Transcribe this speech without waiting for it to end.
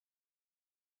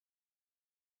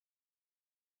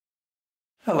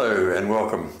Hello and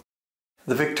welcome.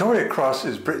 The Victoria Cross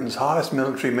is Britain's highest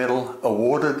military medal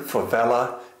awarded for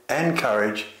valour and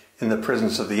courage in the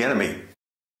presence of the enemy.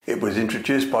 It was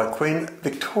introduced by Queen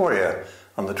Victoria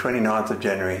on the 29th of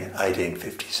January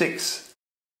 1856.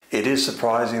 It is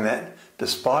surprising that,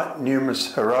 despite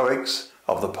numerous heroics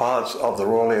of the pilots of the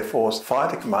Royal Air Force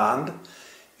Fighter Command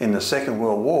in the Second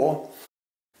World War,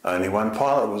 only one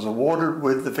pilot was awarded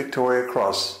with the Victoria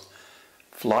Cross,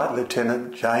 Flight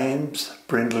Lieutenant James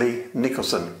Brindley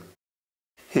Nicolson.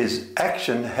 His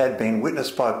action had been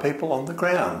witnessed by people on the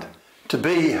ground. To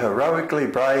be heroically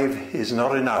brave is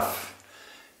not enough.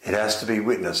 It has to be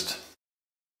witnessed.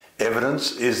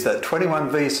 Evidence is that 21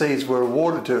 VCs were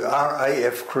awarded to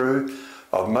RAF crew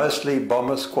of mostly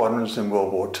bomber squadrons in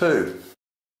World War II.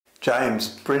 James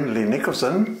Brindley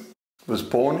Nicolson was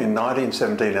born in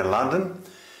 1917 in London.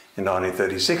 In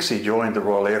 1936 he joined the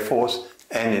Royal Air Force,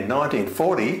 and in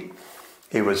 1940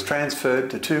 he was transferred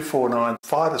to 249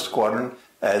 Fighter Squadron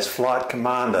as Flight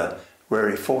Commander, where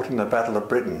he fought in the Battle of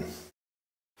Britain.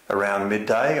 Around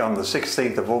midday on the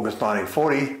 16th of August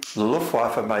 1940, the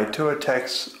Luftwaffe made two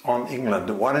attacks on England,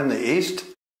 one in the east,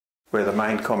 where the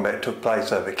main combat took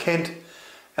place over Kent,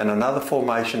 and another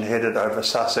formation headed over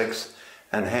Sussex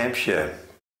and Hampshire.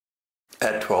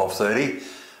 At 12:30,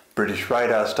 British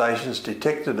radar stations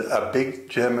detected a big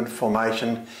German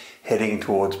formation heading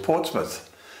towards Portsmouth.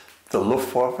 The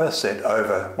Luftwaffe sent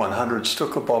over 100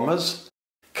 Stuka bombers,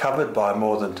 covered by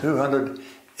more than 200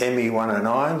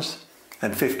 Me-109s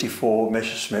and 54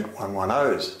 Messerschmitt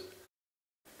 110s.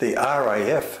 The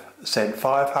RAF sent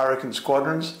 5 Hurricane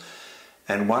squadrons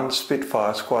and 1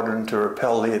 Spitfire squadron to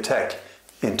repel the attack.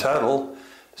 In total,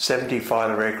 70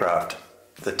 fighter aircraft.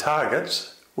 The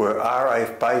targets were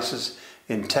RAF bases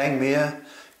in Tangmere,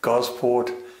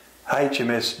 Gosport,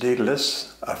 HMS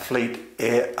Daedalus, a Fleet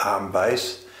Air Arm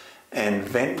base, and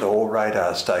Ventnor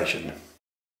radar station.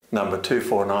 Number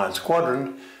 249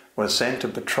 Squadron was sent to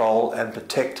patrol and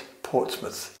protect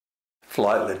Portsmouth.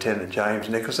 Flight Lieutenant James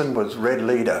Nicolson was Red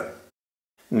Leader.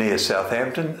 Near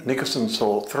Southampton, Nicolson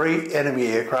saw 3 enemy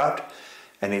aircraft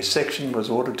and his section was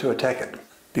ordered to attack it.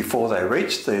 Before they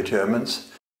reached the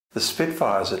Germans, the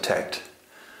Spitfires attacked.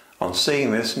 On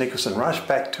seeing this, Nicolson rushed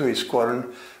back to his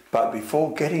squadron, but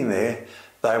before getting there,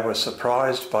 they were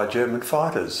surprised by German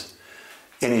fighters.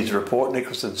 In his report,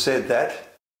 Nicolson said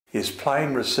that his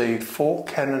plane received 4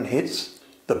 cannon hits.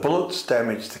 The bullets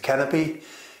damaged the canopy,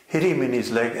 hit him in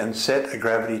his leg and set a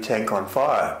gravity tank on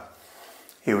fire.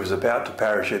 He was about to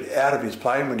parachute out of his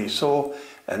plane when he saw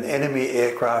an enemy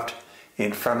aircraft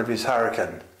in front of his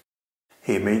Hurricane.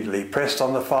 He immediately pressed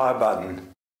on the fire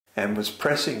button and was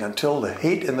pressing until the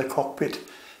heat in the cockpit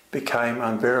became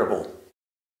unbearable.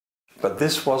 But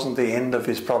this wasn't the end of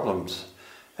his problems,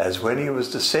 as when he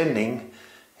was descending,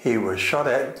 he was shot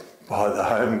at by the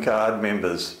Home Guard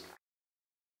members.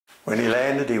 When he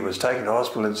landed, he was taken to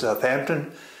hospital in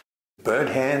Southampton, burnt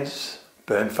hands,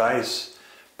 burnt face,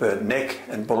 burnt neck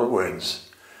and bullet wounds.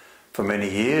 For many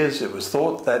years it was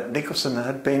thought that Nicolson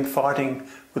had been fighting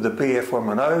with the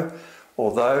Bf-110,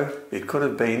 although it could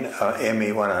have been a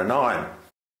Me-109.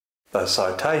 The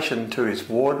citation to his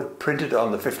ward, printed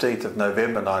on the 15th of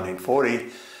November 1940,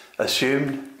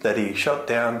 assumed that he shot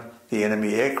down the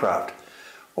enemy aircraft,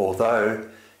 although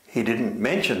he didn't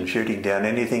mention shooting down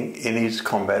anything in his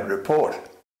combat report.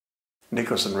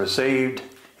 Nicolson received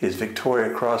his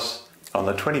Victoria Cross on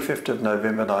the 25th of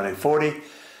November 1940,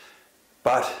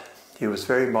 but he was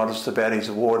very modest about his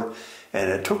award, and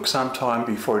it took some time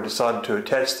before he decided to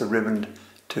attach the ribbon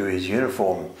to his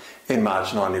uniform. In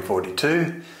March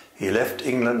 1942, he left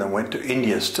England and went to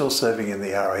India, still serving in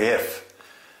the RAF.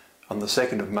 On the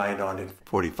 2nd of May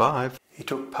 1945, he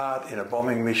took part in a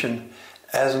bombing mission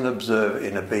as an observer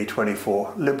in a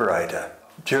B-24 Liberator.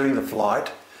 During the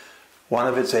flight, one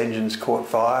of its engines caught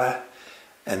fire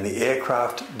and the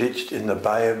aircraft ditched in the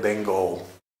Bay of Bengal.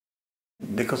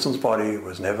 Nicolson's body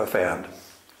was never found.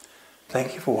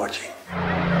 Thank you for watching.